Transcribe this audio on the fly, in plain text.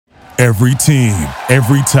Every team,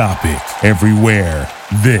 every topic, everywhere.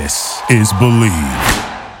 This is Believe.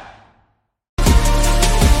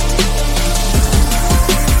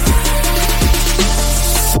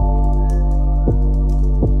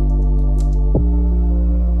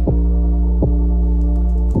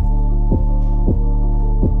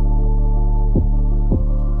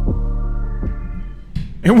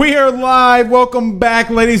 And we are live. Welcome back,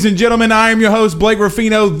 ladies and gentlemen. I am your host, Blake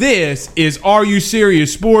Ruffino. This is Are You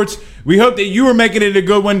Serious Sports. We hope that you are making it a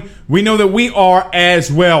good one. We know that we are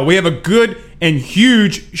as well. We have a good and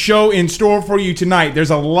huge show in store for you tonight. There's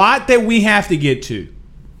a lot that we have to get to.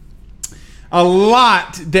 Paul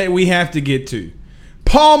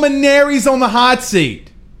Mainieri's on the hot seat.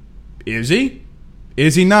 Is he?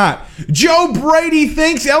 Is he not? Joe Brady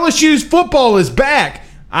thinks LSU's football is back.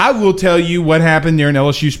 I will tell you what happened during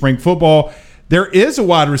LSU spring football. There is a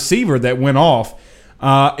wide receiver that went off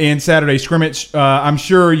in Saturday's scrimmage. I'm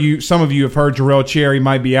sure some of you have heard Jarrell Cherry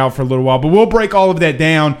might be out for a little while, but we'll break all of that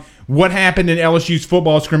down. What happened in LSU's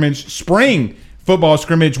football scrimmage, spring football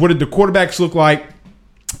scrimmage? What did the quarterbacks look like?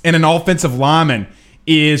 And an offensive lineman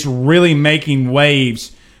is really making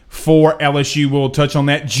waves for LSU. We'll touch on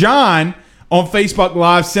that. John on Facebook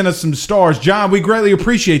Live sent us some stars. John, we greatly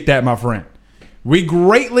appreciate that, my friend. We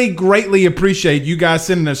greatly appreciate you guys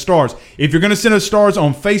sending us stars. If you're going to send us stars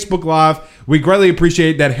on Facebook Live, we greatly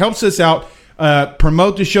appreciate it. That helps us out,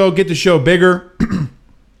 promote the show, get the show bigger.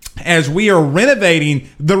 As we are renovating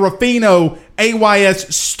the Ruffino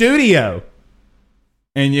AYS studio.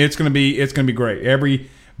 And it's going to be great.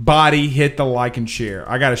 Everybody hit the like and share.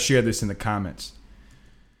 I got to share this in the comments.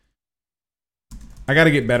 I got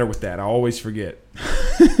to get better with that. I always forget.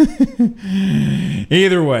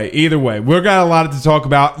 Either way, we've got a lot to talk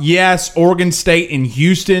about. Yes, Oregon State and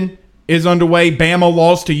Houston is underway. Bama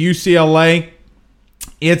lost to UCLA.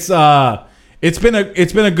 It's been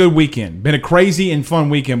a good weekend. Been a crazy and fun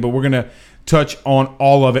weekend, but we're gonna touch on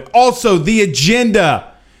all of it. Also, the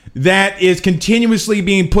agenda that is continuously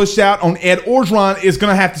being pushed out on Ed Orgeron is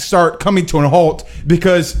gonna have to start coming to a halt,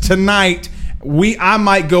 because tonight I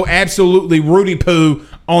might go absolutely Rudy Poo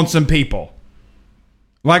on some people.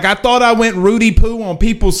 Like, I thought I went Rudy Poo on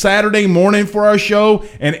people Saturday morning for our show,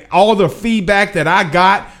 and all the feedback that I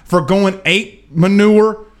got for going ape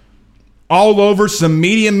manure all over some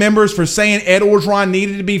media members for saying Ed Orgeron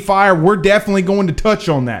needed to be fired. We're definitely going to touch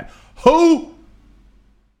on that. Who?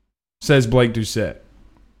 Says Blake Doucette.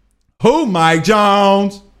 Who? Mike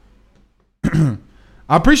Jones. I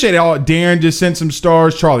appreciate it all. Darren just sent some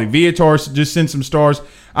stars. Charlie Viator just sent some stars.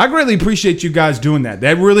 I greatly appreciate you guys doing that.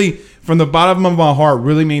 That really, from the bottom of my heart,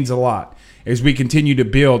 really means a lot as we continue to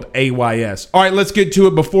build AYS. All right, let's get to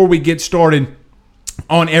it. Before we get started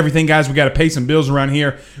on everything, guys, we got to pay some bills around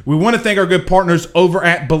here. We want to thank our good partners over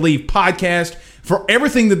at Believe Podcast for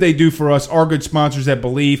everything that they do for us, our good sponsors at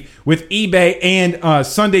Believe, with eBay and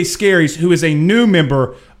Sunday Scaries, who is a new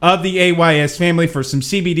member of the AYS family, for some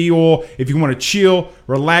CBD oil. If you want to chill,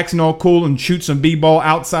 relax, and all cool, and shoot some b-ball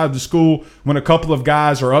outside of the school when a couple of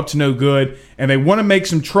guys are up to no good and they want to make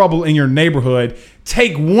some trouble in your neighborhood,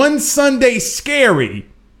 take one Sunday Scary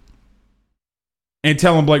and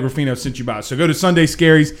tell them Blake Ruffino sent you by. So go to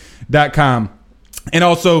sundayscaries.com. And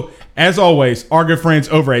also, as always, our good friends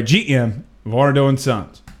over at GM Varnado &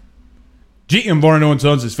 Sons. GM Varnado &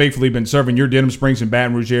 Sons has faithfully been serving your Denham Springs and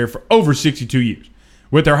Baton Rouge area for over 62 years.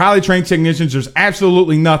 With their highly trained technicians, there's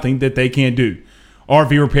absolutely nothing that they can't do.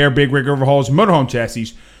 RV repair, big rig overhauls, motorhome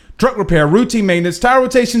chassis, truck repair, routine maintenance, tire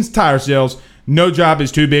rotations, tire sales. No job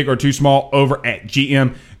is too big or too small over at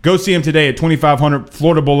GM. Go see them today at 2500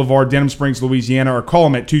 Florida Boulevard, Denham Springs, Louisiana, or call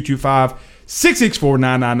them at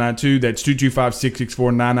 225-664-9992. That's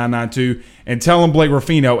 225-664-9992. And tell them Blake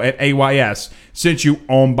Ruffino at AYS sent you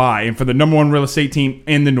on by. And for the number one real estate team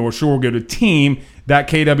in the North Shore, go to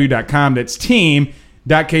team.kw.com. That's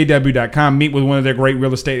team.kw.com. Meet with one of their great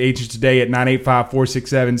real estate agents today at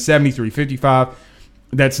 985-467-7355.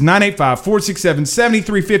 That's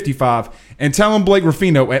 985-467-7355. And tell them Blake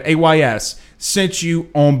Ruffino at AYS sent you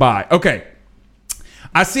on by. Okay.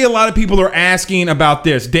 I see a lot of people are asking about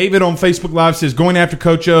this. David on Facebook Live says, going after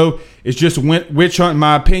Coach O is just a witch hunt in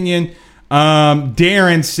my opinion.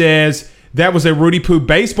 Darren says that was a Rudy Poo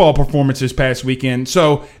baseball performance this past weekend.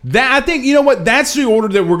 So that, I think, you know what? That's the order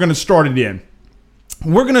that we're going to start it in.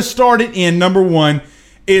 We're going to start it in, number one,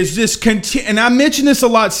 is this and I mentioned this a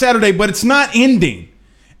lot Saturday, but it's not ending.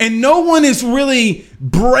 And no one is really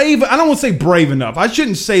brave. I don't want to say brave enough. I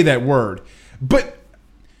shouldn't say that word. But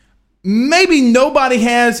maybe nobody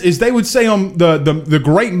has, as they would say on the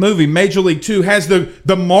great movie Major League 2, has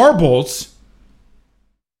the marbles.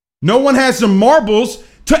 No one has the marbles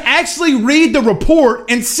to actually read the report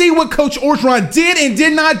and see what Coach Orgeron did and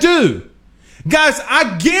did not do. Guys,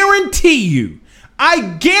 I guarantee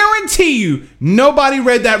you, nobody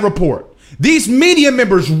read that report. These media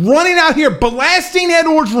members running out here blasting Ed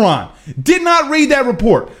Orgeron did not read that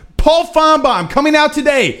report. Paul Feinbaum coming out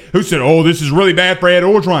today who said, oh, this is really bad for Ed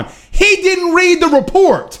Orgeron. He didn't read the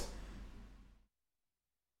report.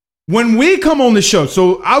 When we come on the show,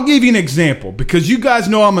 so I'll give you an example because you guys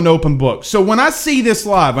know I'm an open book. So when I see this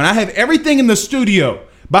live, when I have everything in the studio,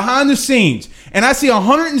 behind the scenes, and I see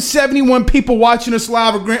 171 people watching us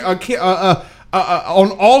live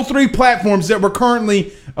on all three platforms that we're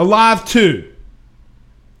currently live to,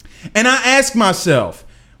 and I ask myself,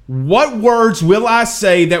 what words will I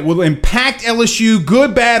say that will impact LSU,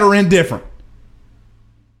 good, bad, or indifferent?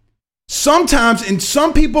 Sometimes, and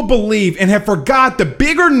some people believe and have forgot the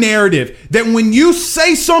bigger narrative that when you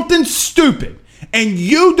say something stupid and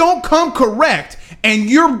you don't come correct and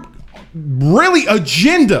your really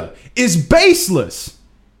agenda is baseless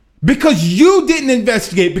because you didn't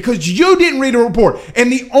investigate, because you didn't read a report,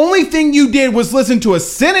 and the only thing you did was listen to a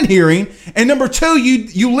Senate hearing, and number two,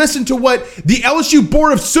 you listened to what the LSU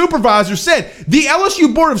Board of Supervisors said. The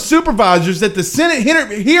LSU Board of Supervisors at the Senate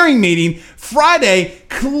hearing meeting Friday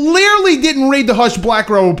clearly didn't read the Hush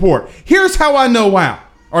Blackwell report. Here's how I know why,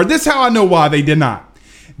 or this is how I know why they did not.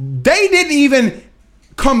 They didn't even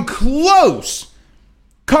come close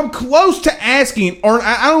to asking, or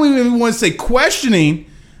I don't even want to say questioning,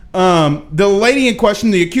 the lady in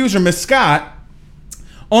question, the accuser, Miss Scott,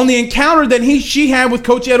 on the encounter that she had with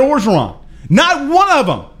Coach Ed Orgeron. Not one of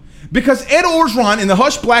them. Because Ed Orgeron in the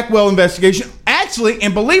Hush Blackwell investigation, actually,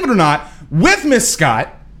 and believe it or not, with Miss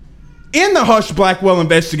Scott, in the Hush Blackwell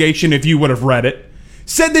investigation, if you would have read it,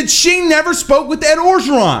 said that she never spoke with Ed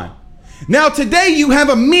Orgeron. Now today you have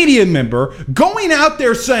a media member going out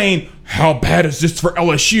there saying, how bad is this for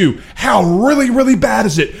LSU? How really, really bad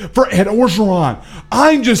is it for Ed Orgeron?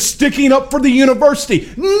 I'm just sticking up for the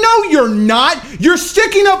university. No, you're not. You're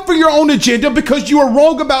sticking up for your own agenda because you are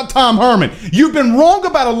wrong about Tom Herman. You've been wrong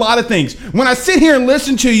about a lot of things. When I sit here and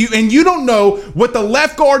listen to you and you don't know what the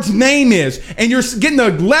left guard's name is and you're getting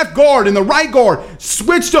the left guard and the right guard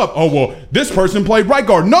switched up. Oh, well, this person played right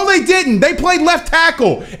guard. No, they didn't. They played left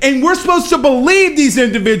tackle. And we're supposed to believe these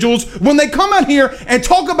individuals when they come out here and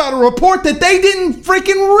talk about a report that they didn't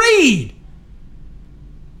freaking read.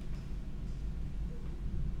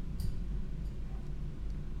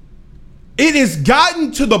 It has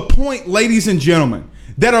gotten to the point, ladies and gentlemen,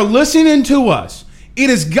 that are listening to us. It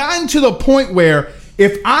has gotten to the point where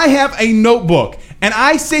if I have a notebook and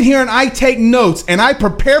I sit here and I take notes and I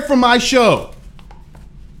prepare for my show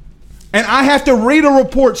and I have to read a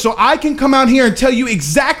report so I can come out here and tell you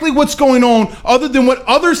exactly what's going on other than what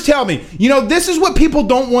others tell me. You know, this is what people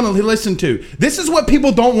don't want to listen to. This is what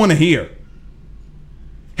people don't want to hear.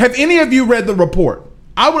 Have any of you read the report?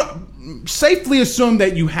 I would safely assume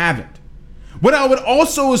that you haven't. What I would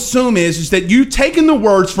also assume is that you've taken the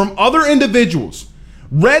words from other individuals,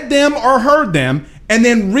 read them or heard them, and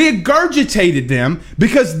then regurgitated them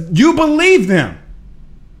because you believe them.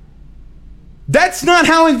 That's not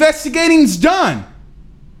how investigating's done.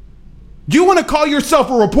 You want to call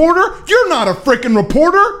yourself a reporter? You're not a freaking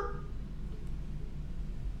reporter.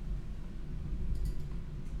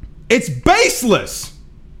 It's baseless.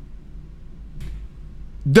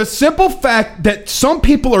 The simple fact that some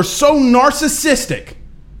people are so narcissistic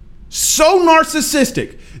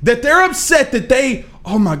that they're upset that they,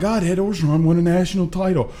 oh my God, Ed Orgeron won a national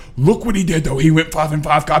title. Look what he did though. He went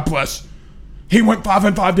 5-5. God bless. He went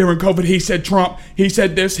 5-5 during COVID. He said Trump. He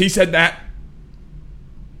said this. He said that.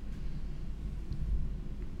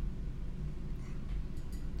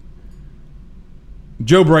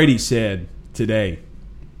 Joe Brady said today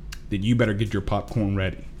that you better get your popcorn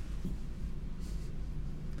ready.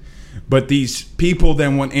 But these people that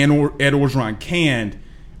want Ed Orgeron canned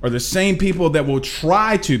are the same people that will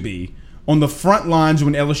try to be on the front lines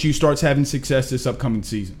when LSU starts having success this upcoming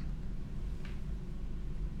season.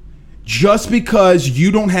 Just because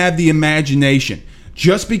you don't have the imagination,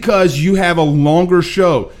 just because you have a longer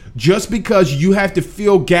show, just because you have to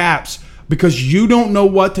fill gaps because you don't know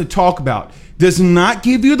what to talk about, does not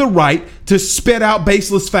give you the right to spit out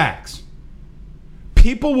baseless facts.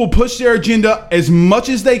 People will push their agenda as much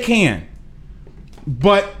as they can.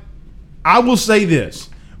 But I will say this.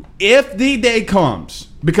 If the day comes,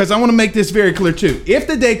 because I want to make this very clear too, if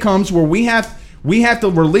the day comes where we have to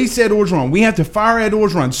release Ed Orgeron, we have to fire Ed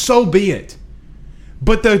Orgeron, so be it.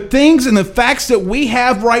 But the things and the facts that we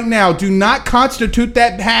have right now do not constitute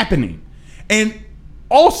that happening. And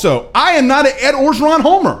also, I am not an Ed Orgeron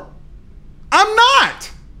homer. I'm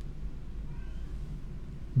not.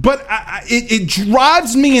 But it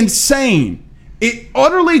drives me insane. It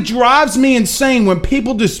utterly drives me insane when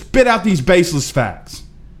people just spit out these baseless facts.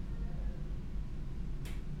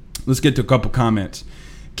 Let's get to a couple comments.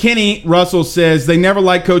 Kenny Russell says they never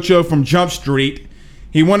liked Coach O from Jump Street.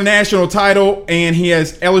 He won a national title and he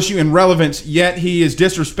has LSU in relevance, yet he is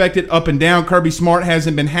disrespected up and down. Kirby Smart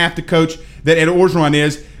hasn't been half the coach that Ed Orgeron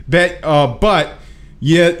is, but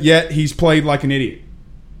yet he's played like an idiot.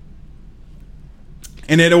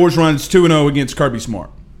 And Ed Orgeron is 2-0 against Kirby Smart.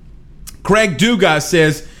 Craig Dugas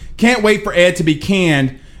says, can't wait for Ed to be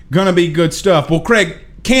canned. Gonna be good stuff. Well, Craig,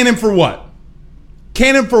 can him for what?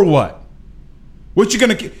 Can him for what? What you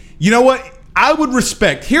gonna? You know what? I would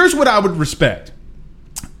respect. Here's what I would respect.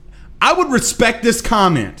 I would respect this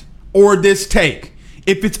comment or this take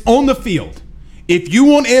if it's on the field. If you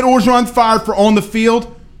want Ed Orgeron fired for on the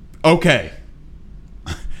field, okay.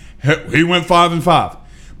 He went 5-5.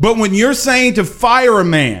 But when you're saying to fire a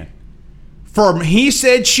man for he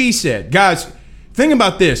said, she said, guys, think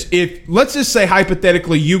about this. If let's just say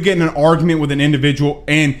hypothetically you get in an argument with an individual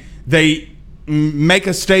and they make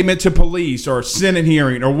a statement to police or a Senate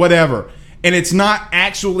hearing or whatever, and it's not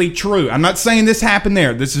actually true. I'm not saying this happened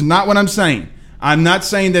there. This is not what I'm saying. I'm not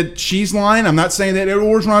saying that she's lying. I'm not saying that Ed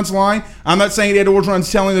Orgeron's lying. I'm not saying Ed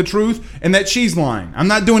Orgeron's telling the truth and that she's lying. I'm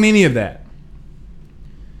not doing any of that.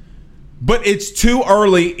 But it's too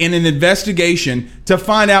early in an investigation to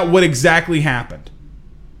find out what exactly happened.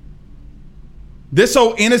 This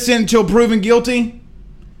whole innocent until proven guilty,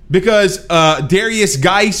 because Darius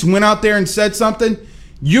Geis went out there and said something.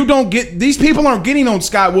 You don't get, these people aren't getting on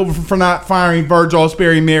Scott Wilbur for not firing Verge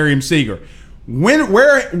Osbury and Miriam Seeger.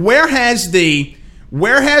 Where has the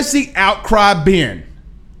outcry been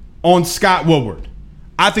on Scott Wilbur?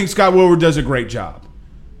 I think Scott Wilbur does a great job.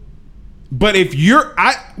 But if you're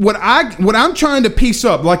what I'm trying to piece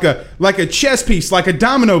up like a chess piece, like a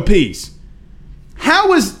domino piece,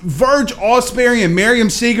 how is Verge Osbury and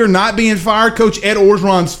Miriam Seeger not being fired Coach Ed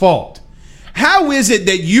Orgeron's fault? How is it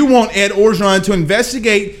that you want Ed Orgeron to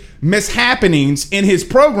investigate mishappenings in his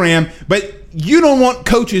program, but you don't want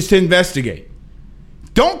coaches to investigate?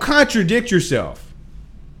 Don't contradict yourself.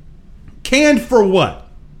 Canned for what?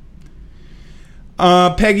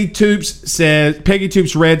 Peggy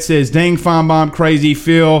Toops Red says, dang Feinbaum crazy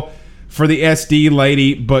feel for the SD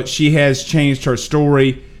lady, but she has changed her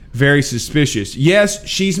story. Very suspicious. Yes,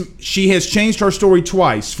 she has changed her story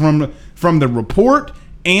twice from the report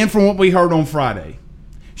and from what we heard on Friday.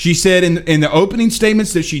 She said in the opening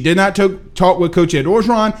statements that she did not talk with Coach Ed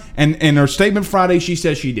Orgeron, and in her statement Friday, she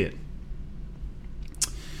says she did.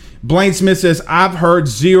 Blaine Smith says, I've heard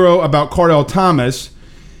zero about Cardell Thomas.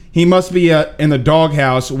 He must be in the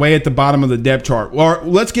doghouse way at the bottom of the depth chart. Well,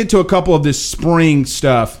 let's get to a couple of this spring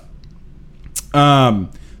stuff.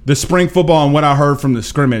 The spring football and what I heard from the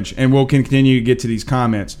scrimmage, and we'll continue to get to these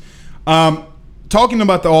comments. Talking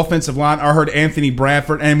about the offensive line, I heard Anthony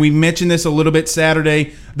Bradford, and we mentioned this a little bit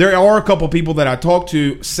Saturday. There are a couple people that I talked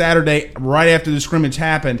to Saturday right after the scrimmage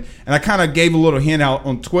happened, and I kind of gave a little hint out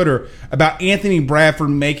on Twitter about Anthony Bradford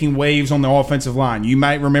making waves on the offensive line. You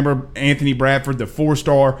might remember Anthony Bradford, the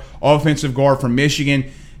 4-star offensive guard from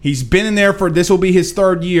Michigan. He's been in there this will be his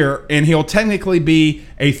third year, and he'll technically be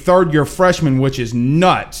a third-year freshman, which is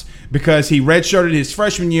nuts because he redshirted his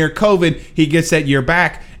freshman year, COVID, he gets that year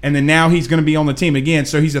back, and then now he's going to be on the team again.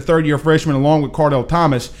 So he's a third-year freshman along with Cardell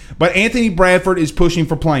Thomas. But Anthony Bradford is pushing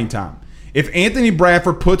for playing time. If Anthony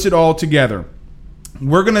Bradford puts it all together,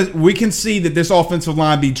 we can see that this offensive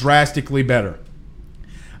line be drastically better.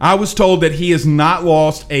 I was told that he has not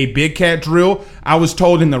lost a big cat drill. I was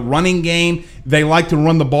told in the running game they like to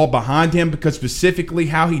run the ball behind him because specifically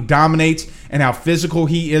how he dominates and how physical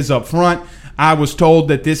he is up front. I was told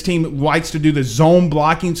that this team likes to do the zone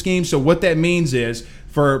blocking scheme. So what that means is,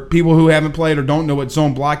 for people who haven't played or don't know what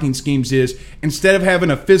zone blocking schemes is, instead of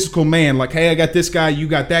having a physical man like, hey, I got this guy, you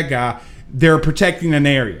got that guy, they're protecting an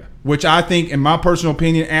area, which I think, in my personal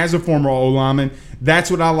opinion, as a former O-lineman,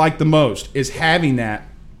 that's what I like the most, is having that,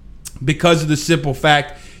 because of the simple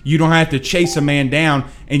fact you don't have to chase a man down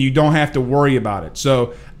and you don't have to worry about it.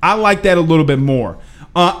 So I like that a little bit more.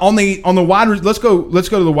 On the wide, let's go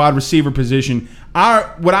to the wide receiver position.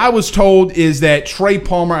 What I was told is that Trey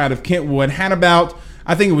Palmer out of Kentwood had about,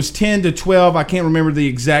 I think it was 10 to 12. I can't remember the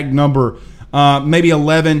exact number. Maybe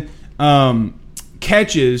 11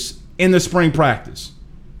 catches in the spring practice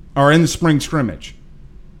or in the spring scrimmage.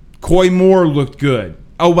 Coy Moore looked good.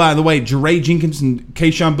 Oh, by the way, Jeray Jenkins and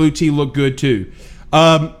Kayshon Boutte looked good too.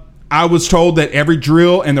 I was told that every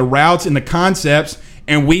drill and the routes and the concepts,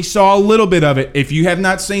 and we saw a little bit of it. If you have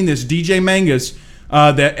not seen this, DJ Mangus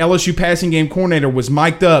the LSU passing game coordinator was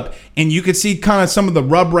mic'd up, and you could see kind of some of the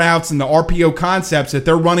rub routes and the RPO concepts that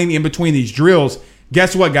they're running in between these drills.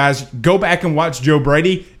 Guess what, guys? Go back and watch Joe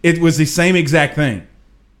Brady. It was the same exact thing.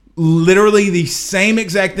 Literally the same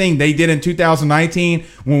exact thing they did in 2019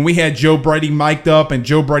 when we had Joe Brady mic'd up and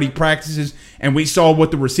Joe Brady practices, and we saw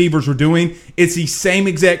what the receivers were doing. It's the same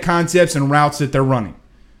exact concepts and routes that they're running.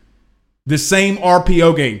 The same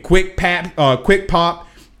RPO game. Quick pop.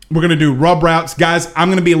 We're going to do rub routes. Guys, I'm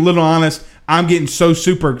going to be a little honest. I'm getting so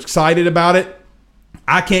super excited about it.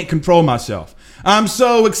 I can't control myself. I'm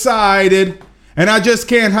so excited, and I just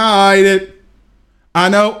can't hide it. I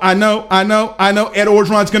know. Ed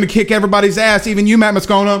Orgeron's going to kick everybody's ass, even you, Matt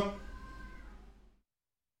Moscona.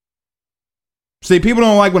 See, people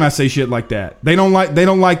don't like when I say shit like that. They don't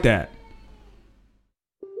like that.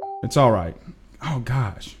 It's all right. Oh,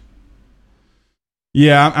 gosh.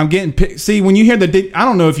 Yeah, I'm getting... See, when you hear the ding... I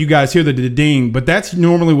don't know if you guys hear the ding, but that's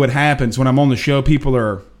normally what happens when I'm on the show. People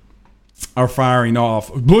are firing off.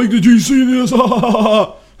 Blake, did you see this?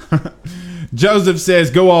 Joseph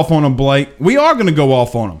says, go off on him, Blake. We are going to go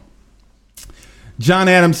off on him. John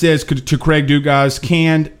Adams says to Craig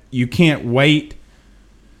Dugas, you can't wait.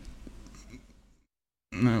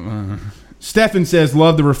 Stefan says,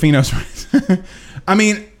 love the Rufinos. I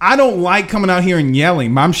mean, I don't like coming out here and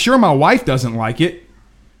yelling. I'm sure my wife doesn't like it.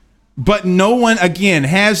 But no one, again,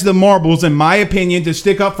 has the marbles, in my opinion, to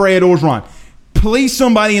stick up for Ed Orgeron. Please,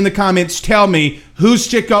 somebody in the comments tell me who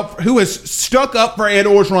has stuck up for Ed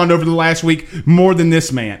Orgeron over the last week more than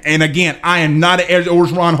this man. And again, I am not an Ed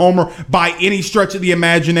Orgeron homer by any stretch of the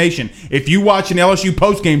imagination. If you watch an LSU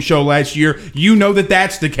postgame show last year, you know that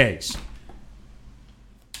that's the case.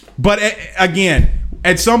 But again,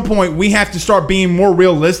 at some point, we have to start being more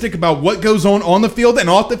realistic about what goes on the field and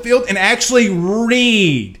off the field and actually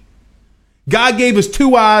read. God gave us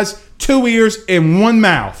 2 eyes, 2 ears, and 1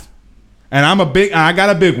 mouth. And I got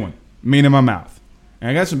a big one, meaning my mouth. And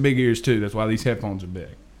I got some big ears too. That's why these headphones are big.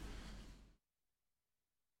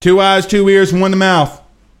 2 eyes, 2 ears, 1 mouth.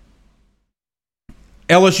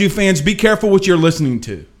 LSU fans, be careful what you're listening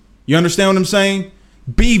to. You understand what I'm saying?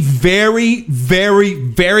 Be very, very,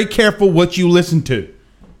 very careful what you listen to.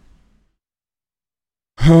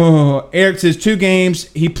 Oh, Eric says 2 games,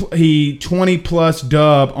 he 20-plus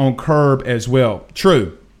dub on Curb as well.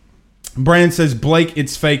 True. Brandon says, Blake,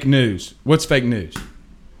 it's fake news. What's fake news?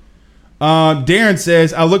 Darren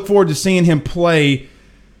says, I look forward to seeing him play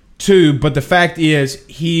too, but the fact is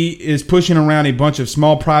he is pushing around a bunch of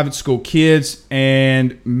small private school kids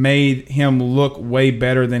and made him look way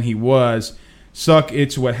better than he was. Sucks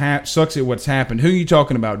at what's happened. Who are you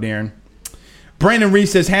talking about, Darren? Brandon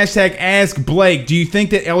Reese says, hashtag ask Blake, do you think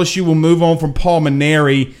that LSU will move on from Paul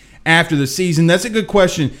Mainieri after the season? That's a good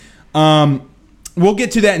question. We'll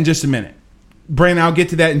get to that in just a minute. Brandon, I'll get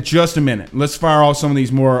to that in just a minute. Let's fire off some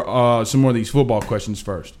more of these football questions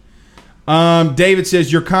first. David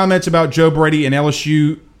says, your comments about Joe Brady and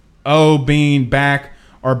LSU being back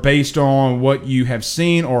are based on what you have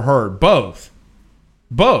seen or heard. Both.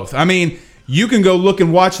 I mean, you can go look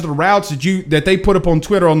and watch the routes that they put up on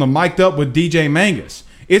Twitter on the Mic'd Up with DJ Mangus.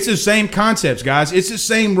 It's the same concepts, guys. It's the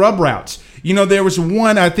same rub routes. You know, there was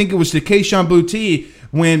one, I think it was to Kayshon Boutte,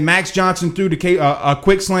 when Max Johnson threw a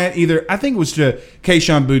quick slant, I think it was to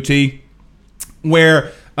Kayshon Boutte,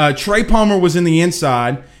 where Trey Palmer was in the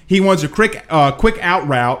inside. He wants a quick out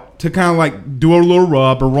route to kind of like do a little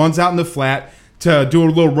rub, or runs out in the flat to do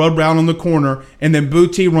a little rub route on the corner, and then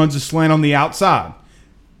Boutte runs a slant on the outside.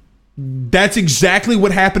 That's exactly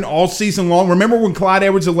what happened all season long. Remember when Clyde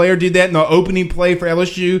Edwards-Helaire did that in the opening play for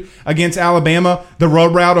LSU against Alabama? The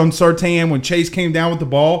rub route on Surtain when Chase came down with the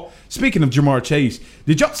ball. Speaking of Jamar Chase,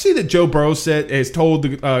 did y'all see that Joe Burrow has told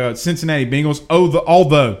the Cincinnati Bengals,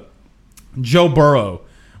 although Joe Burrow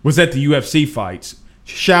was at the UFC fights,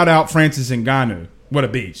 shout out Francis Ngannou, what a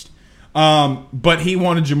beast. But he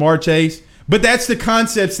wanted Jamar Chase. But that's the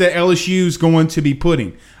concepts that LSU is going to be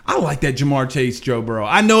putting. I like that Jamar Chase, Joe Burrow.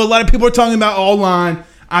 I know a lot of people are talking about all line.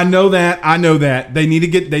 I know that. They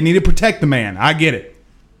need to protect the man. I get it.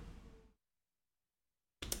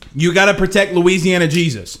 You got to protect Louisiana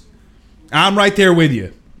Jesus. I'm right there with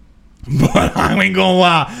you. But I ain't gonna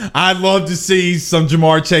lie. I'd love to see some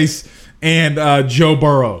Jamar Chase and Joe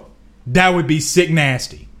Burrow. That would be sick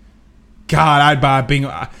nasty. God, I'd buy a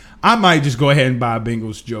Bengals. I might just go ahead and buy a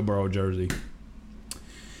Bengals Joe Burrow jersey.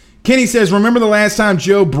 Kenny says, remember the last time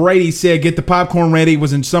Joe Brady said, get the popcorn ready,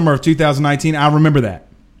 was in summer of 2019? I remember that.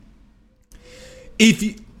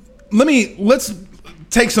 Let's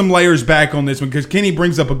take some layers back on this one, because Kenny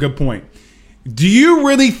brings up a good point. Do you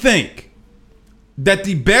really think that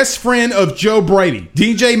the best friend of Joe Brady,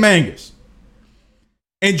 DJ Mangus,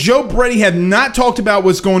 and Joe Brady have not talked about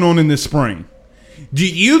what's going on in the spring, do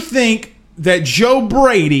you think that Joe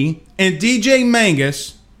Brady and DJ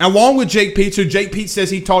Mangus, along with Jake Peetz, who Jake Peetz says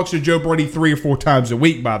he talks to Joe Brady 3 or 4 times a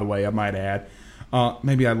week, by the way, I might add.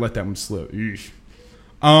 Maybe I'd let that one slip.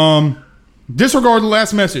 Disregard the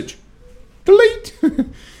last message. Delete.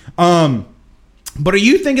 But are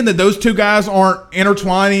you thinking that those two guys aren't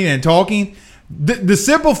intertwining and talking? The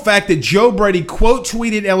simple fact that Joe Brady quote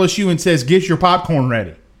tweeted LSU and says, "Get your popcorn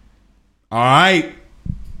ready." All right.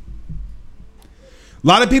 A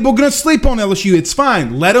lot of people are going to sleep on LSU. It's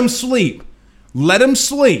fine. Let them sleep. Let them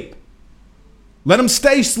sleep. Let them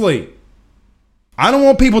stay asleep. I don't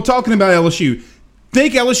want people talking about LSU.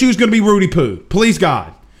 Think LSU is going to be Rudy Poo. Please,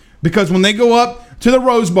 God. Because when they go up to the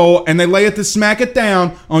Rose Bowl and they lay it to smack it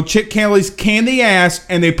down on Chip Kelly's candy ass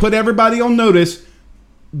and they put everybody on notice,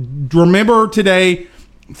 remember today,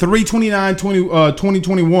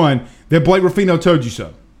 3/29/2021, that Blake Ruffino told you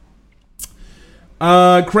so.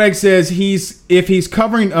 Craig says if he's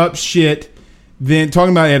covering up shit, then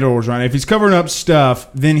talking about Ed Orgeron, if he's covering up stuff,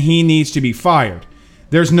 then he needs to be fired.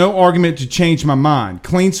 There's no argument to change my mind.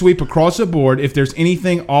 Clean sweep across the board if there's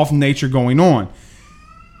anything off nature going on.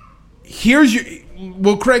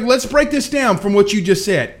 Well, Craig, let's break this down from what you just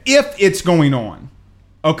said. If it's going on,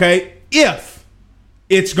 okay? If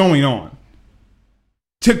it's going on.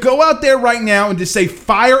 To go out there right now and to say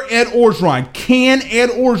fire Ed Orgeron, can Ed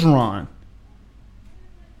Orgeron,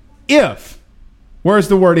 if, where's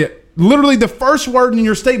the word if? Literally the first word in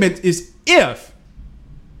your statement is if.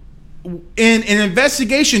 In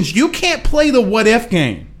investigations, you can't play the what if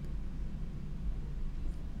game.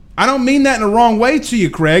 I don't mean that in the wrong way to you,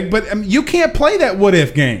 Craig, but you can't play that what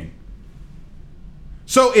if game.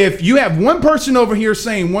 So if you have one person over here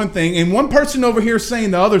saying one thing and one person over here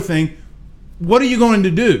saying the other thing, what are you going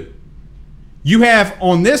to do? You have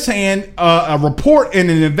on this hand a report and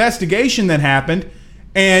an investigation that happened,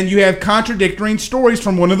 and you have contradicting stories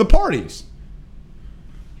from one of the parties.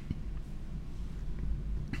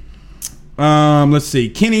 Let's see.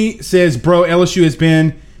 Kenny says, bro, LSU has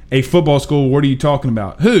been a football school. What are you talking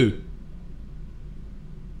about? Who?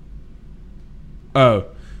 Oh,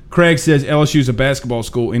 Craig says LSU's a basketball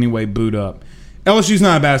school anyway, boot up. LSU's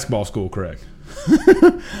not a basketball school, Craig.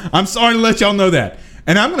 I'm sorry to let y'all know that.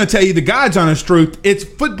 And I'm going to tell you the God's honest truth. It's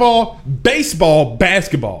football, baseball,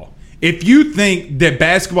 basketball. If you think that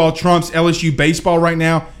basketball trumps LSU baseball right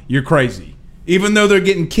now, you're crazy. Even though they're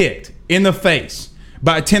getting kicked in the face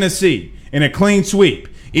by Tennessee in a clean sweep,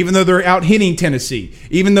 even though they're out hitting Tennessee,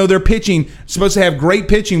 even though they're pitching, supposed to have great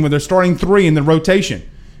pitching with their starting 3 in the rotation,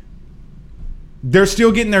 they're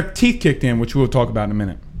still getting their teeth kicked in, which we'll talk about in a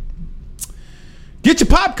minute. Get your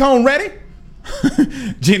popcorn ready.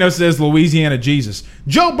 Gino says Louisiana Jesus.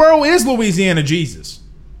 Joe Burrow is Louisiana Jesus.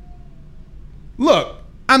 Look,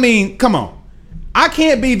 I mean, come on. I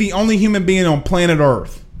can't be the only human being on planet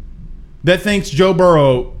Earth that thinks Joe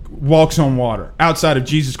Burrow walks on water outside of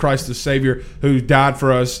Jesus Christ the Savior, who died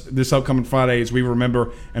for us this upcoming Friday as we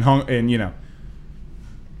remember and you know.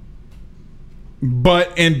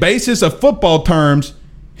 But in basis of football terms,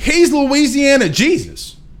 he's Louisiana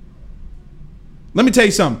Jesus. Let me tell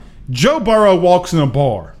you something. Joe Burrow walks in a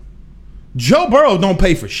bar. Joe Burrow don't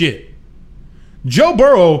pay for shit. Joe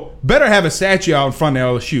Burrow better have a statue out in front of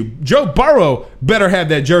LSU. Joe Burrow better have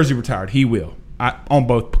that jersey retired. He will. On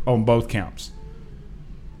both counts.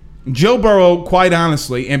 Joe Burrow, quite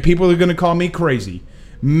honestly, and people are going to call me crazy,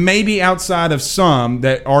 maybe outside of some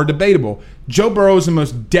that are debatable, Joe Burrow is the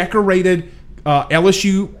most decorated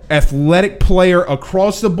LSU athletic player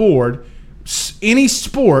across the board. Any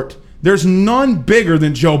sport, there's none bigger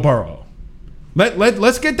than Joe Burrow.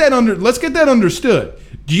 Let's get that understood.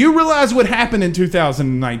 Do you realize what happened in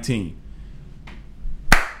 2019?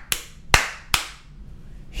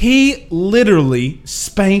 He literally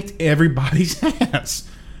spanked everybody's ass.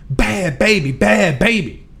 Bad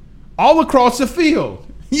baby. All across the field.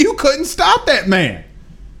 You couldn't stop that man.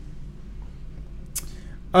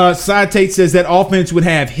 Side Tate says that offense would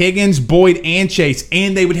have Higgins, Boyd, and Chase,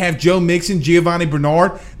 and they would have Joe Mixon, Giovanni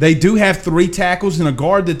Bernard. They do have 3 tackles and a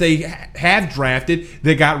guard that they have drafted.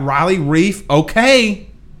 They got Riley Reef. Okay.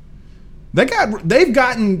 They've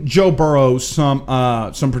gotten Joe Burrow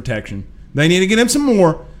some protection. They need to get him some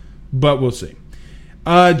more, but we'll see.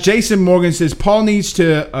 Jason Morgan says Paul needs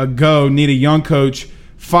to go. Need a young coach.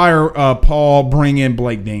 Fire Paul. Bring in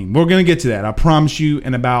Blake Dean. We're going to get to that. I promise you.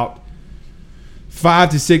 In about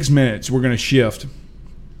 5 to 6 minutes, we're going to shift,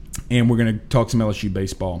 and we're going to talk some LSU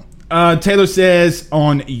baseball. Taylor says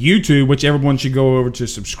on YouTube, which everyone should go over to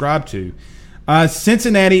subscribe to,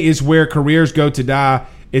 Cincinnati is where careers go to die.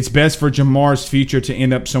 It's best for Jamar's future to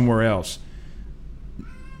end up somewhere else.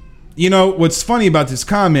 what's funny about this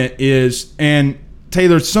comment is, and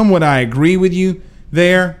Taylor, somewhat I agree with you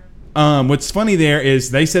there. What's funny there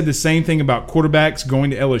is they said the same thing about quarterbacks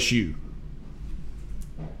going to LSU.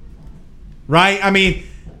 Right? I mean,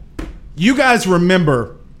 you guys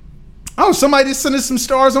remember, somebody just sent us some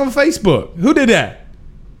stars on Facebook. Who did that?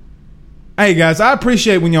 Hey, guys, I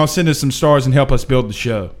appreciate when y'all send us some stars and help us build the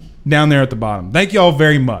show down there at the bottom. Thank y'all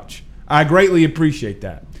very much. I greatly appreciate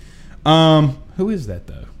that. Who is that,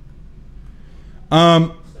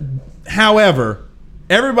 though? However,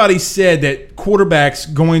 everybody said that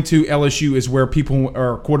quarterbacks going to LSU is where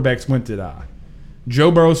quarterbacks went to die.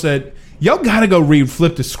 Joe Burrow said, y'all got to go read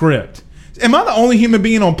Flip the Script. Am I the only human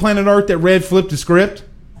being on planet Earth that read Flip the Script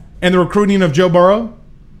and the recruiting of Joe Burrow?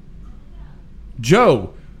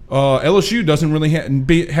 Joe, LSU doesn't really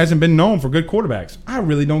hasn't been known for good quarterbacks. I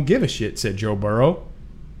really don't give a shit, said Joe Burrow.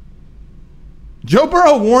 Joe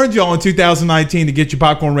Burrow warned y'all in 2019 to get your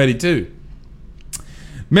popcorn ready, too.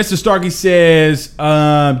 Mr. Starkey says,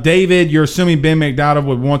 David, you're assuming Ben McDonald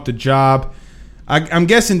would want the job. I'm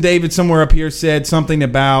guessing David somewhere up here said something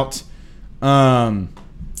about Ben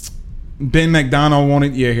McDonald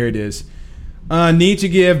wanted. Yeah, here it is. Need to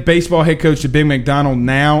give baseball head coach to Ben McDonald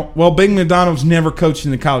now. Well, Ben McDonald's never coached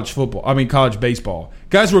in the college baseball.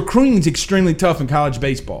 Guys, recruiting is extremely tough in college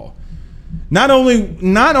baseball. Not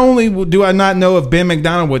only do I not know if Ben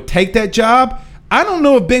McDonald would take that job, I don't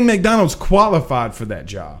know if Ben McDonald's qualified for that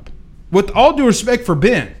job. With all due respect for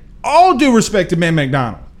Ben, all due respect to Ben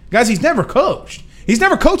McDonald. Guys, he's never coached. He's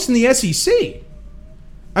never coached in the SEC.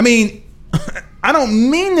 I mean, I don't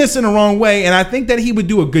mean this in the wrong way, and I think that he would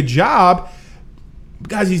do a good job.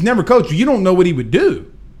 Guys, he's never coached. You don't know what he would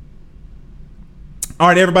do. All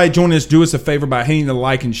right, everybody join us. Do us a favor by hitting the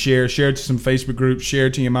like and share. Share it to some Facebook groups. Share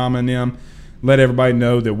it to your mama and them. Let everybody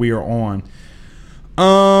know that we are on.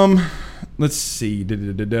 Let's see. Craig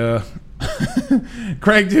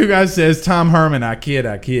Dugas says, Tom Herman, I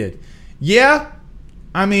kid. Yeah,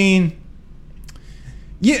 I mean,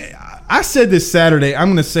 yeah, I said this Saturday. I'm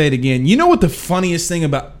going to say it again. You know what the funniest thing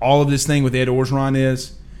about all of this thing with Ed Orgeron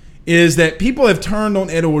is that people have turned on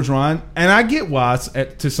Ed Orgeron, and I get why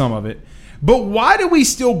to some of it. But why do we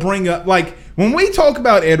still bring up, like, when we talk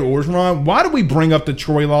about Ed Orgeron, why do we bring up the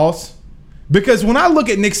Troy loss? Because when I look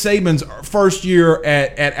at Nick Saban's first year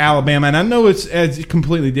at Alabama, and I know it's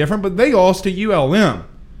completely different, but they lost to ULM.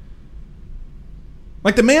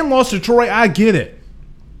 Like, the man lost to Troy, I get it.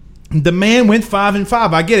 The man went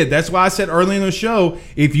 5-5, I get it. That's why I said early in the show,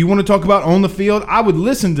 if you want to talk about on the field, I would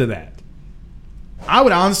listen to that. I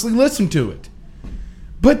would honestly listen to it.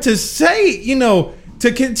 But to say,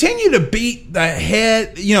 to continue to beat the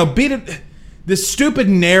head, this stupid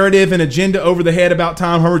narrative and agenda over the head about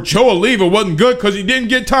Tom Herman. Joe Oliva wasn't good because he didn't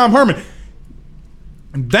get Tom Herman.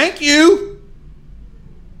 Thank you.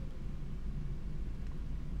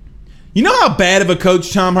 You know how bad of a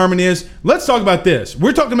coach Tom Herman is? Let's talk about this.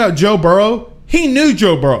 We're talking about Joe Burrow. He knew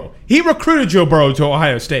Joe Burrow. He recruited Joe Burrow to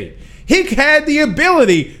Ohio State. He had the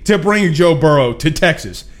ability to bring Joe Burrow to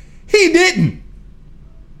Texas. He didn't.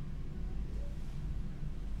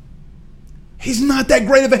 He's not that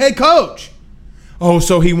great of a head coach. Oh,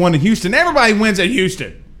 so he won in Houston. Everybody wins at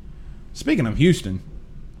Houston. Speaking of Houston,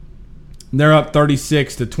 they're up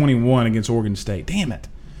 36-21 against Oregon State. Damn it.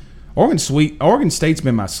 Oregon State's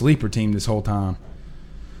been my sleeper team this whole time.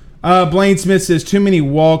 Blaine Smith says, too many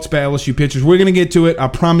walks by LSU pitchers. We're going to get to it. I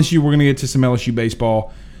promise you we're going to get to some LSU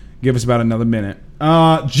baseball. Give us about another minute.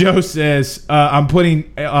 Joe says, I'm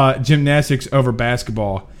putting gymnastics over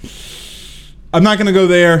basketball. I'm not going to go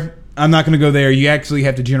there. You actually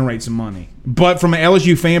have to generate some money. But from an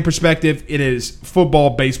LSU fan perspective, it is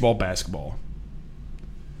football, baseball, basketball.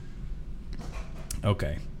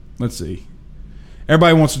 Okay, let's see.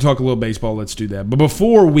 Everybody wants to talk a little baseball. Let's do that. But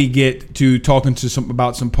before we get to talking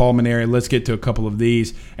about some Paul Maneri, let's get to a couple of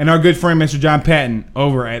these. And our good friend, Mr. John Patton,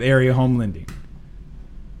 over at Area Home Lending.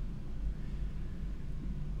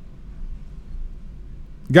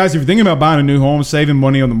 Guys, if you're thinking about buying a new home, saving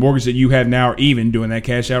money on the mortgage that you have now, or even doing that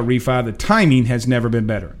cash out refi, the timing has never been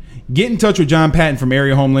better. Get in touch with John Patton from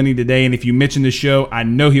Area Home Lending today, and if you mention this show, I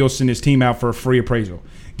know he'll send his team out for a free appraisal.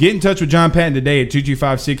 Get in touch with John Patton today at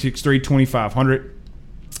 225-663-2500.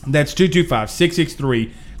 That's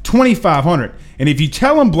 225-663-2500. And if you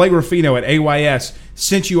tell him Blake Ruffino at AYS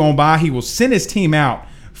sent you on by, he will send his team out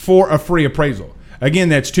for a free appraisal. Again,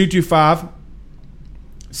 that's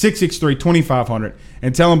 225-663-2500.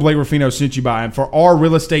 And tell them Blake Ruffino sent you by. And for our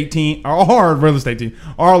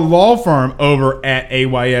law firm over at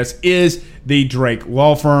AYS is the Drake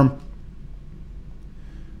Law Firm.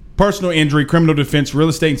 Personal injury, criminal defense, real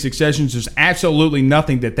estate, and successions, there's absolutely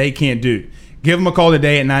nothing that they can't do. Give him a call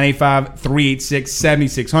today at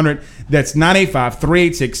 985-386-7600. That's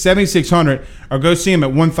 985-386-7600. Or go see him at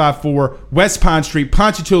 154 West Pine Street,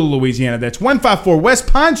 Ponchatoula, Louisiana. That's 154 West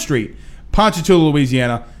Pine Street, Ponchatoula,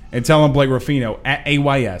 Louisiana. And tell him Blake Ruffino at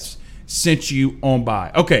AYS sent you on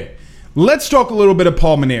by. Okay, let's talk a little bit of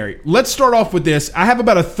Paul Mainieri. Let's start off with this. I have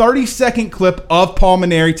about a 30-second clip of Paul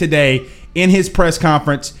Mainieri today in his press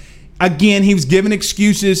conference. Again, he was giving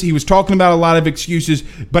excuses. He was talking about a lot of excuses,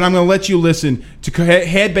 but I'm going to let you listen to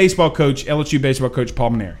head baseball coach, LSU baseball coach Paul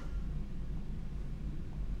Mainieri.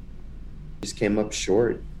 Just came up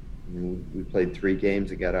short. We played 3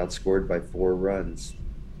 games and got outscored by 4 runs,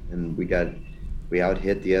 and we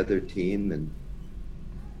out-hit the other team, and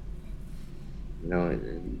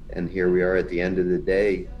and here we are at the end of the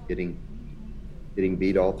day, getting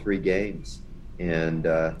beat all 3 games, and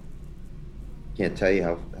can't tell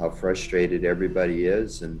you how frustrated everybody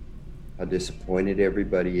is and how disappointed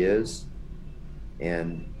everybody is,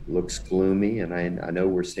 and looks gloomy. And I know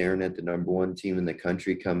we're staring at the number 1 team in the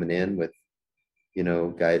country coming in with,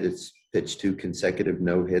 guy that's pitched 2 consecutive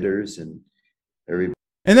no-hitters, and everybody.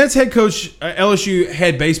 And that's head coach, LSU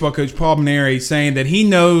head baseball coach Paul Mainieri saying that he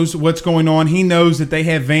knows what's going on. He knows that they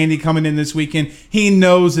have Vandy coming in this weekend. He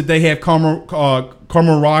knows that they have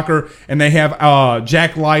Carmel Rocker and they have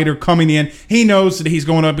Jack Leiter coming in. He knows that he's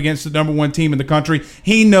going up against the number 1 team in the country.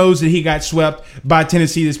 He knows that he got swept by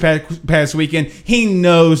Tennessee this past weekend. He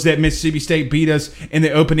knows that Mississippi State beat us in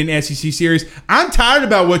the opening SEC series. I'm tired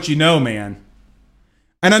about what you know, man.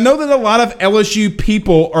 And I know that a lot of LSU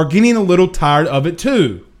people are getting a little tired of it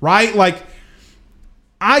too, right? Like,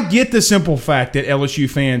 I get the simple fact that LSU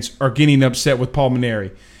fans are getting upset with Paul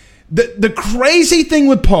Mainieri. The crazy thing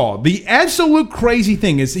with Paul, the absolute crazy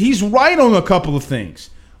thing is he's right on a couple of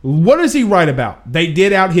things. What is he right about? They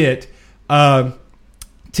did out-hit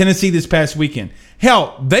Tennessee this past weekend.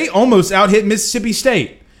 Hell, they almost out-hit Mississippi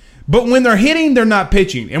State. But when they're hitting, they're not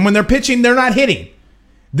pitching. And when they're pitching, they're not hitting.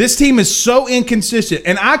 This team is so inconsistent,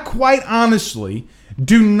 and I quite honestly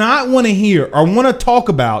do not want to hear or want to talk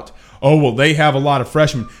about, oh, well, they have a lot of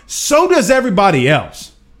freshmen. So does everybody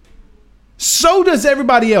else. So does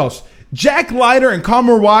everybody else. Jack Leiter and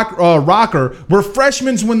Carmel Rocker were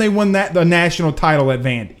freshmen when they won the national title at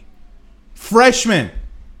Vandy. Freshmen.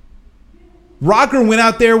 Rocker went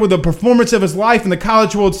out there with a performance of his life in the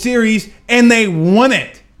College World Series, and they won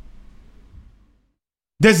it.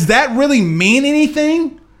 Does that really mean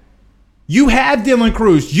anything? You have Dylan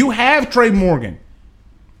Cruz. You have Trey Morgan.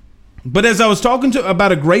 But as I was talking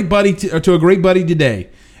about a great buddy to a great buddy today,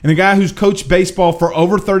 and a guy who's coached baseball for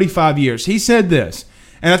over 35 years, he said this,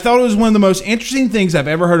 and I thought it was one of the most interesting things I've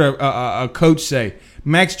ever heard a coach say.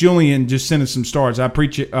 Max Julian just sent us some stars. I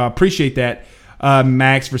appreciate that,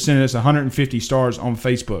 Max, for sending us 150 stars on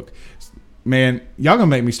Facebook. Man, y'all gonna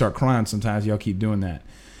make me start crying sometimes. Y'all keep doing that.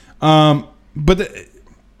 But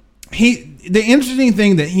the interesting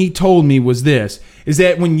thing that he told me was this, is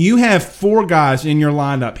that when you have 4 guys in your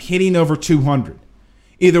lineup hitting over 200,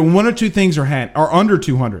 either one or two things are under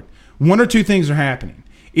 200. One or two things are happening.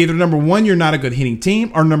 Either number 1, you're not a good hitting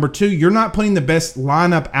team, or number 2, you're not putting the best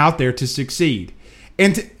lineup out there to succeed.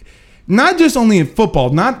 And not just only in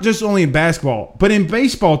football, not just only in basketball, but in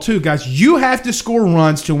baseball too, guys, you have to score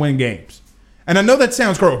runs to win games. And I know that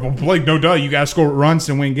sounds crazy. Well, Blake, no duh, you got to score runs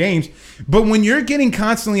to win games. But when you're getting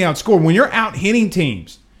constantly outscored, when you're out hitting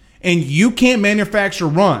teams and you can't manufacture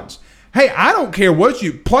runs, hey, I don't care what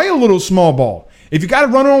you play a little small ball. If you got to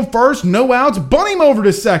run it on first, no outs, bunt him over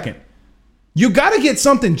to second. You got to get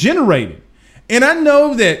something generated. And I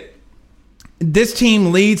know that this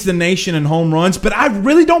team leads the nation in home runs, but I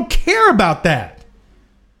really don't care about that.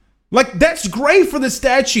 Like, that's great for the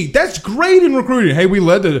stat sheet. That's great in recruiting. Hey, we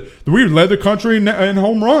led the country in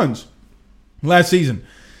home runs last season.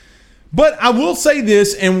 But I will say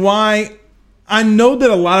this, and why I know that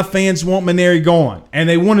a lot of fans want Mainieri gone, and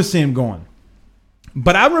they want to see him gone.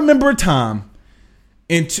 But I remember a time,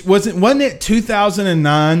 wasn't it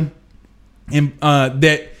 2009,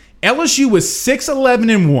 that LSU was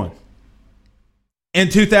 6-11-1 in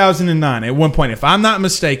 2009 at one point, if I'm not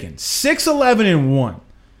mistaken. 6-11-1.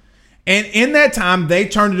 And in that time, they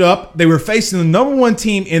turned it up. They were facing the number 1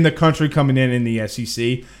 team in the country coming in the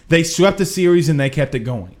SEC. They swept the series, and they kept it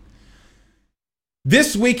going.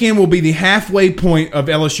 This weekend will be the halfway point of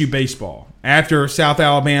LSU baseball. After South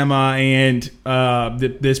Alabama and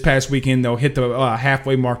this past weekend, they'll hit the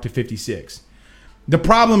halfway mark to 56. The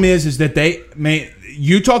problem is that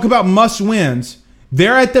you talk about must-wins,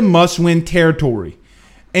 they're at the must-win territory.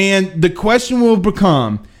 And the question will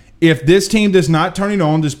become, if this team does not turn it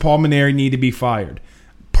on, does Paul Mainieri need to be fired?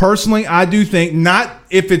 Personally, I do think, not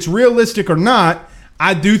if it's realistic or not,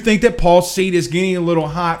 I do think that Paul's seat is getting a little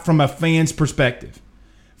hot from a fan's perspective.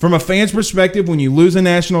 From a fan's perspective, when you lose a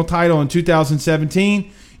national title in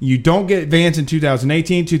 2017, you don't get advanced in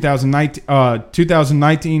 2018,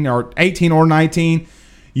 2019 or 18 or 19.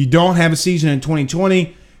 You don't have a season in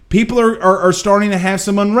 2020. People are starting to have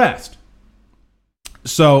some unrest.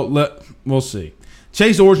 So we'll see.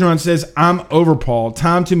 Chase Orgeron says, I'm over Paul.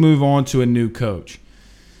 Time to move on to a new coach.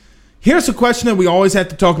 Here's a question that we always have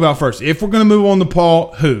to talk about first. If we're going to move on to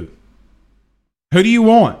Paul, who? Who do you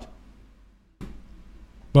want?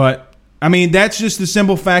 But, I mean, that's just the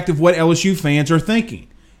simple fact of what LSU fans are thinking.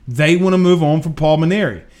 They want to move on from Paul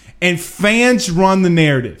Mainieri. And fans run the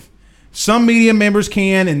narrative. Some media members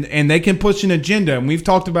can, and they can push an agenda, and we've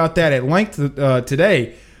talked about that at length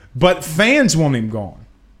today. But fans want him gone.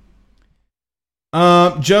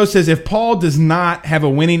 Joe says, if Paul does not have a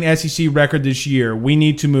winning SEC record this year, we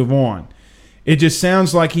need to move on. It just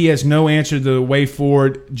sounds like he has no answer to the way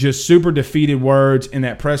forward, just super defeated words in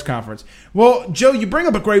that press conference. Well, Joe, you bring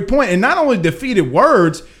up a great point, and not only defeated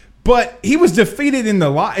words, but he was defeated in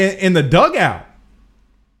the dugout.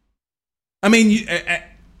 I mean,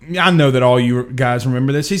 I know that all you guys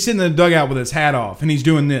remember this. He's sitting in the dugout with his hat off, and he's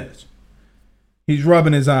doing this. He's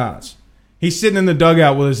rubbing his eyes. He's sitting in the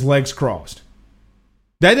dugout with his legs crossed.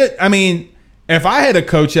 I mean, if I had a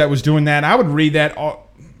coach that was doing that, I would read that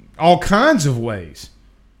all kinds of ways.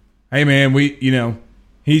 Hey, man,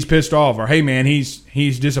 he's pissed off. Or, hey, man,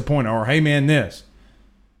 he's disappointed. Or, hey, man, this.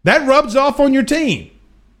 That rubs off on your team.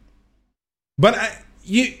 But,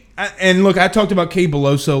 look, I talked about Cade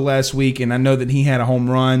Beloso last week, and I know that he had a home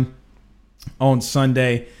run on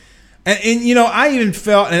Sunday. And I even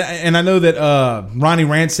felt, and I know that Ronnie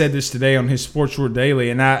Rand said this today on his Sports Shore Daily,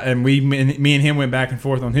 and me and him went back and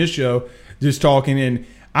forth on his show just talking, and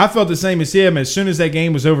I felt the same as him. As soon as that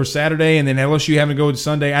game was over Saturday and then LSU having to go to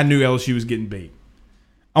Sunday, I knew LSU was getting beat.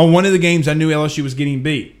 On one of the games, I knew LSU was getting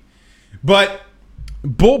beat. But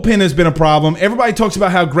bullpen has been a problem. Everybody talks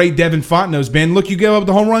about how great Devin Fontenot's been. Look, you go up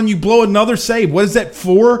the home run, you blow another save. What is that,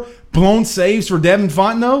 4 blown saves for Devin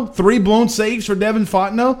Fontenot? 3 blown saves for Devin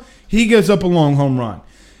Fontenot? He gives up a long home run.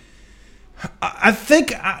 I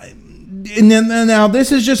think, now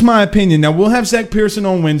this is just my opinion. Now, we'll have Zach Pearson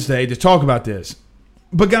on Wednesday to talk about this.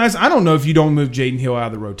 But, guys, I don't know if you don't move Jaden Hill out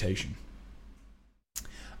of the rotation.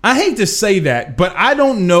 I hate to say that, but I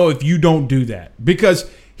don't know if you don't do that. Because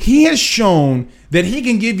he has shown that he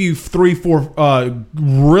can give you 3-4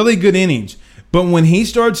 really good innings. But when he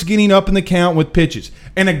starts getting up in the count with pitches,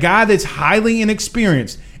 and a guy that's highly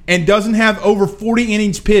inexperienced and doesn't have over 40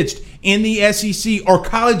 innings pitched in the SEC or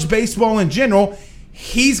college baseball in general,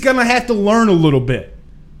 he's going to have to learn a little bit.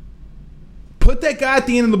 Put that guy at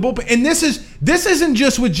the end of the bullpen. And this isn't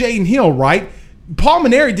just with Jaden Hill, right? Paul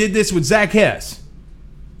Mainieri did this with Zach Hess.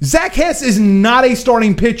 Zach Hess is not a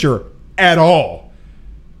starting pitcher at all.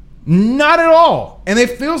 Not at all. And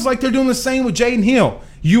it feels like they're doing the same with Jaden Hill.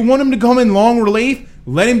 You want him to come in long relief?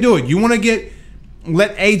 Let him do it. You want to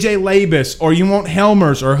let A.J. Labus or you want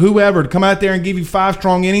Helmers or whoever to come out there and give you 5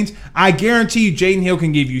 strong innings, I guarantee you Jaden Hill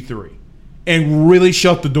can give you 3 and really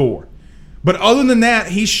shut the door. But other than that,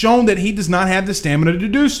 he's shown that he does not have the stamina to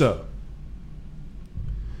do so.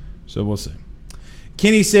 So we'll see.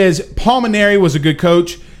 Kenny says, Paul Mainieri was a good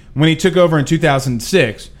coach when he took over in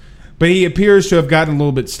 2006, but he appears to have gotten a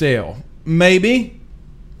little bit stale. Maybe.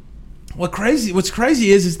 What's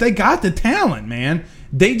crazy is they got the talent, man.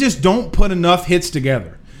 They just don't put enough hits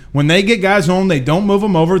together. When they get guys on, they don't move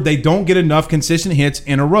them over. They don't get enough consistent hits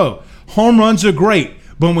in a row. Home runs are great,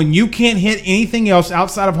 but when you can't hit anything else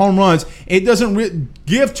outside of home runs, it doesn't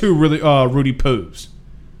give to Rudy Poos.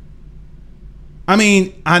 I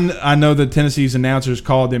mean, I know the Tennessee's announcers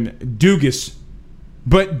called him Dugas,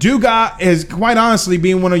 but Dugas is quite honestly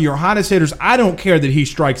being one of your hottest hitters. I don't care that he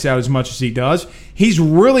strikes out as much as he does. He's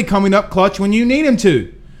really coming up clutch when you need him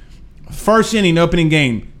to. First inning, opening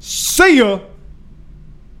game. See ya.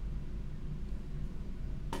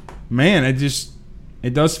 Man,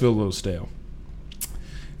 it does feel a little stale.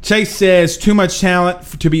 Chase says, too much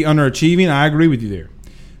talent to be underachieving. I agree with you there.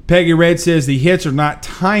 Peggy Red says, the hits are not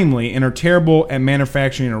timely and are terrible at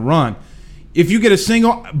manufacturing a run. If you get a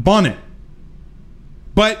single, bunt it.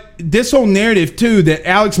 But this whole narrative, too, that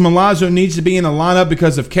Alex Milazzo needs to be in the lineup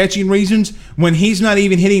because of catching reasons when he's not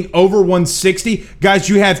even hitting over 160. Guys,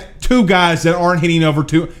 you have 2 guys that aren't hitting over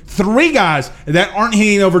 3 guys that aren't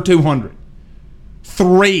hitting over 200.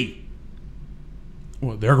 3.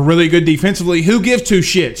 Well, they're really good defensively. Who gives 2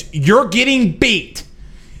 shits? You're getting beat.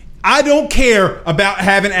 I don't care about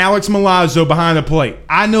having Alex Milazzo behind the plate.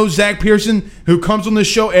 I know Zach Pearson, who comes on this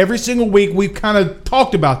show every single week. We've kind of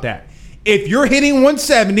talked about that. If you're hitting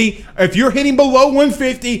 170, if you're hitting below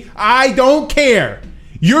 150, I don't care.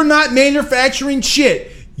 You're not manufacturing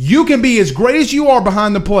shit. You can be as great as you are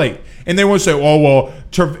behind the plate. And they want to say, oh, well,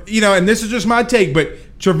 and this is just my take, but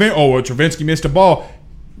Travinsky missed a ball.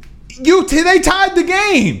 They tied the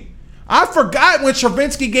game. I forgot when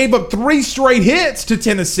Travinsky gave up 3 straight hits to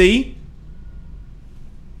Tennessee.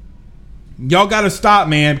 Y'all got to stop,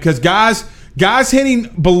 man, because guys hitting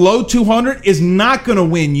below 200 is not going to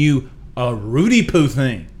win you a Rudy Poo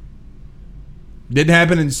thing. Didn't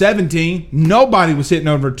happen in 17. Nobody was hitting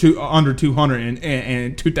under 200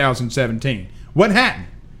 in 2017. What happened?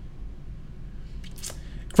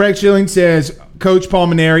 Craig Schilling says Coach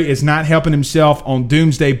Palmineri is not helping himself on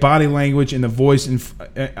doomsday body language and the voice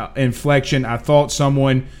inflection. I thought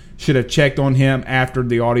someone should have checked on him after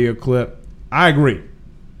the audio clip. I agree.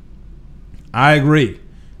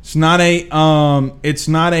 It's not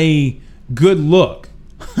a good look.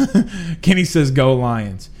 Kenny says go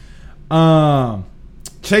Lions.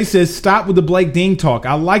 Chase says stop with the Blake Dean talk.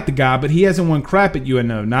 I like the guy, but he hasn't won crap at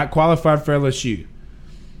UNO. Not qualified for LSU.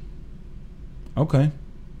 Okay.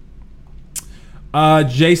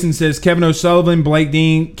 Jason says Kevin O'Sullivan, Blake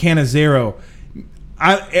Dean, Cannizzaro.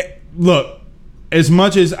 Look, as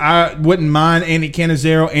much as I wouldn't mind Andy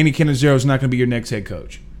Cannizzaro is not going to be your next head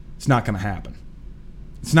coach. It's not going to happen.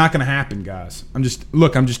 It's not going to happen, guys. I'm just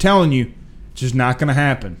telling you, it's just not going to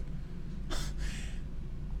happen.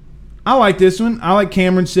 I like this one. I like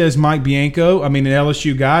Cameron says Mike Bianco. I mean, an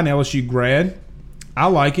LSU guy, an LSU grad. I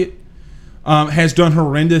like it. Has done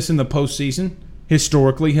horrendous in the postseason.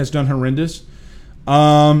 Historically, has done horrendous.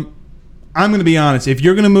 I'm going to be honest. If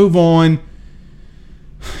you're going to move on,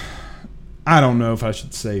 I don't know if I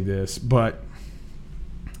should say this, but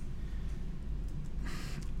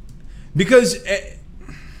because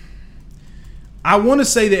I want to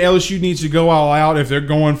say that LSU needs to go all out if they're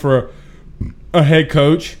going for a head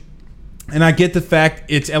coach. And I get the fact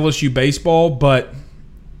it's LSU baseball, but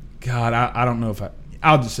God, I don't know if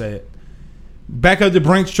I'll just say it. Back up the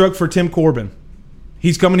Brinks truck for Tim Corbin.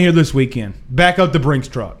 He's coming here this weekend. Back up the Brinks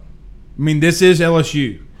truck. I mean, this is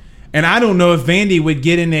LSU. And I don't know if Vandy would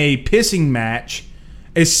get in a pissing match,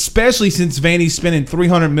 especially since Vandy's spending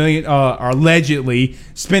 $300 million, or allegedly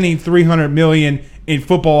spending $300 million in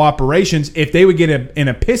football operations, if they would get in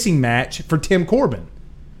a pissing match for Tim Corbin.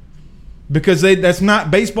 Because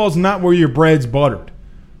baseball's not where your bread's buttered.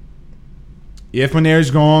 If Monaire's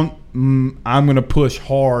gone, I'm going to push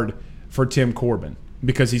hard for Tim Corbin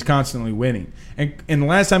because he's constantly winning. And the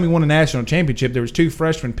last time he won a national championship, there was 2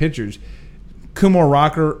 freshman pitchers, Kumar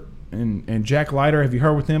Rocker and Jack Leiter. Have you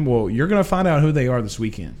heard with them? Well, you're going to find out who they are this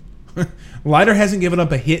weekend. Leiter hasn't given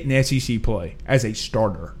up a hit in SEC play as a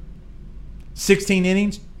starter. 16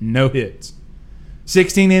 innings, no hits.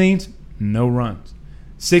 16 innings, no runs.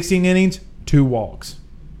 16 innings, 2 walks.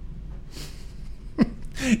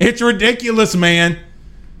 It's ridiculous, man.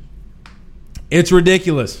 It's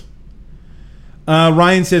ridiculous.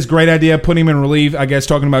 Ryan says, great idea. Put him in relief. I guess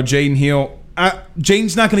talking about Jaden Hill.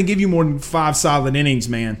 Jaden's not going to give you more than 5 solid innings,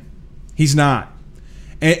 man. He's not.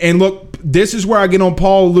 And look, this is where I get on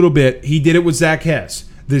Paul a little bit. He did it with Zach Hess.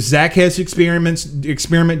 The Zach Hess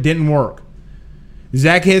experiment didn't work.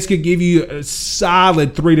 Zach Hess could give you a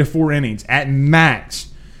solid 3 to 4 innings at max.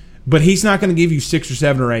 But he's not going to give you 6 or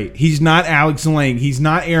 7 or 8. He's not Alex Lang. He's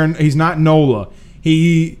not Aaron. He's not Nola.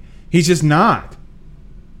 He's just not.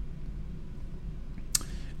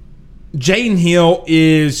 Jaden Hill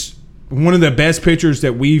is one of the best pitchers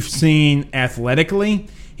that we've seen athletically.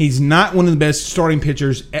 He's not one of the best starting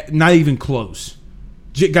pitchers, not even close.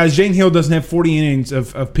 Guys, Jaden Hill doesn't have 40 innings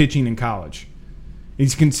of pitching in college.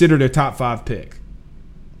 He's considered a top 5 pick.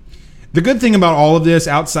 The good thing about all of this,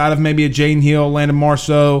 outside of maybe a Jaden Hill, Landon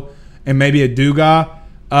Marceau, and maybe a Dugas,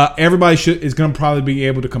 everybody is going to probably be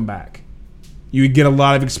able to come back. You would get a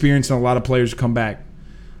lot of experience and a lot of players to come back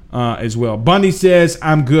as well. Bundy says,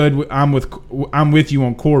 "I'm good. I'm with you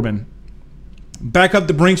on Corbin. Back up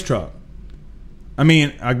the Brinks truck." I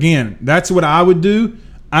mean, again, that's what I would do.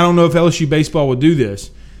 I don't know if LSU baseball would do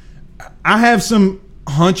this. I have some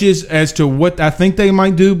hunches as to what I think they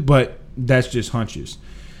might do, but that's just hunches.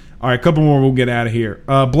 All right, a couple more. We'll get out of here.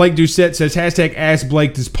 Blake Doucette says, #Ask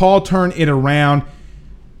Blake, does Paul turn it around?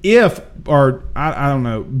 I don't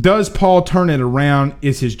know. Does Paul turn it around?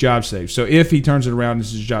 Is his job safe? So if he turns it around,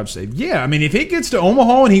 is his job safe? Yeah, I mean, if he gets to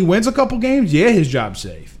Omaha and he wins a couple games, yeah, his job's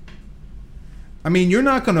safe. I mean, you're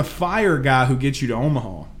not going to fire a guy who gets you to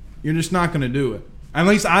Omaha. You're just not going to do it. At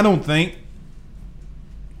least I don't think.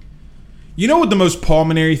 You know what the most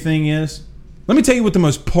pulmonary thing is? Let me tell you what the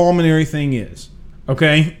most pulmonary thing is.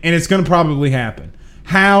 Okay? And it's going to probably happen.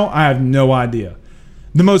 How? I have no idea.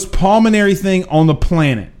 The most pulmonary thing on the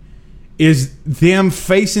planet is them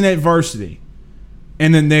facing adversity,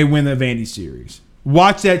 and then they win the Vandy series.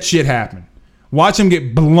 Watch that shit happen. Watch them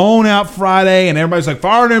get blown out Friday, and everybody's like,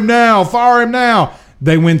 fire him now, fire him now.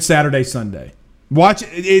 They win Saturday, Sunday. Watch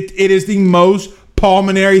it. It is the most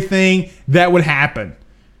pulmonary thing that would happen.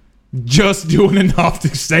 Just doing enough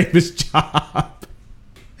to save his job.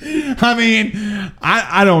 I mean,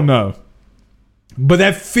 I don't know. But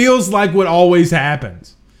that feels like what always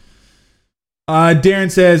happens.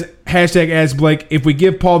 Darren says, hashtag ask Blake, if we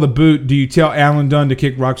give Paul the boot, do you tell Alan Dunn to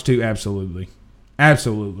kick rocks too? Absolutely.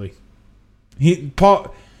 Absolutely.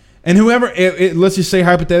 Paul, and whoever, let's just say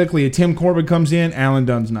hypothetically, if Tim Corbin comes in, Alan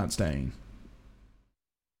Dunn's not staying.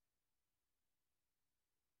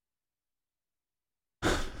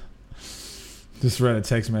 Just read a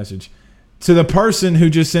text message. To the person who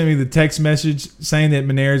just sent me the text message saying that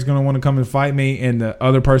Manera is going to want to come and fight me, and the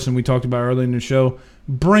other person we talked about earlier in the show,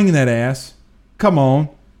 bring that ass. Come on.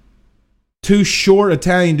 Two short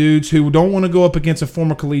Italian dudes who don't want to go up against a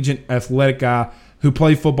former collegiate athletic guy who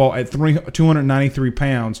played football at 293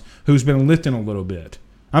 pounds who's been lifting a little bit.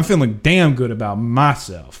 I'm feeling damn good about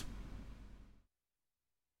myself.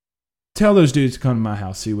 Tell those dudes to come to my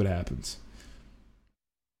house, see what happens.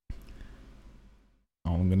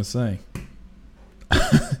 All I'm going to say.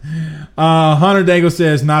 Hunter Daigle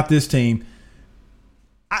says, not this team.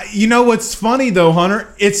 You know what's funny though,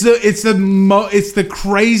 Hunter? It's the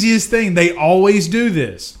craziest thing. They always do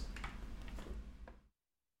this.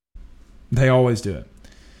 They always do it.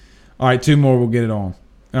 All right, two more. We'll get it on.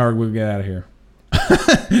 Or we'll get out of here.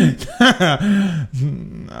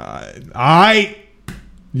 All right.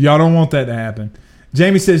 Y'all don't want that to happen.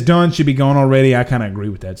 Jamie says Dunn should be gone already. I kind of agree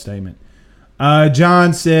with that statement.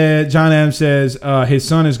 John Adams says his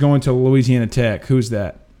son is going to Louisiana Tech. Who's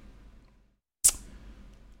that?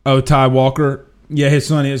 Oh, Ty Walker. Yeah, his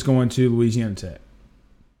son is going to Louisiana Tech.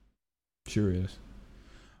 Sure is.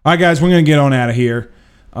 All right, guys, we're going to get on out of here.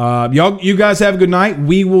 You guys have a good night.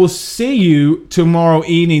 We will see you tomorrow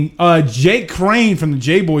evening. Jake Crane from the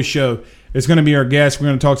J-Boy Show is going to be our guest. We're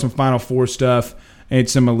going to talk some Final Four stuff and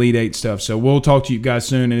some Elite Eight stuff. So we'll talk to you guys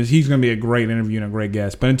soon. And he's going to be a great interview and a great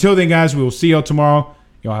guest. But until then, guys, we will see y'all tomorrow.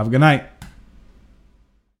 Y'all have a good night.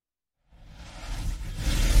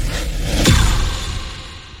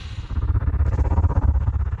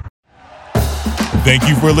 Thank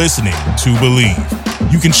you for listening to Believe.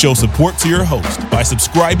 You can show support to your host by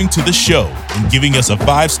subscribing to the show and giving us a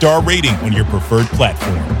 5-star rating on your preferred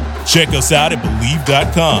platform. Check us out at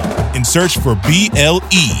Believe.com and search for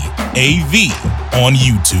BLEAV on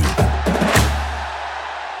YouTube.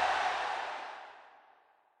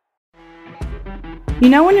 You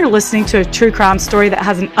know when you're listening to a true crime story that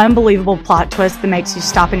has an unbelievable plot twist that makes you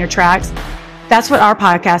stop in your tracks? That's what our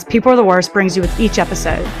podcast, People Are the Worst, brings you with each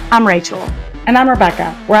episode. I'm Rachel. And I'm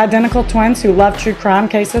Rebecca. We're identical twins who love true crime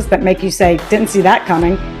cases that make you say, didn't see that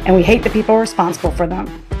coming, and we hate the people responsible for them.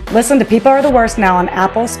 Listen to People Are the Worst now on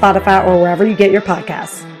Apple, Spotify, or wherever you get your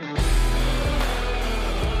podcasts.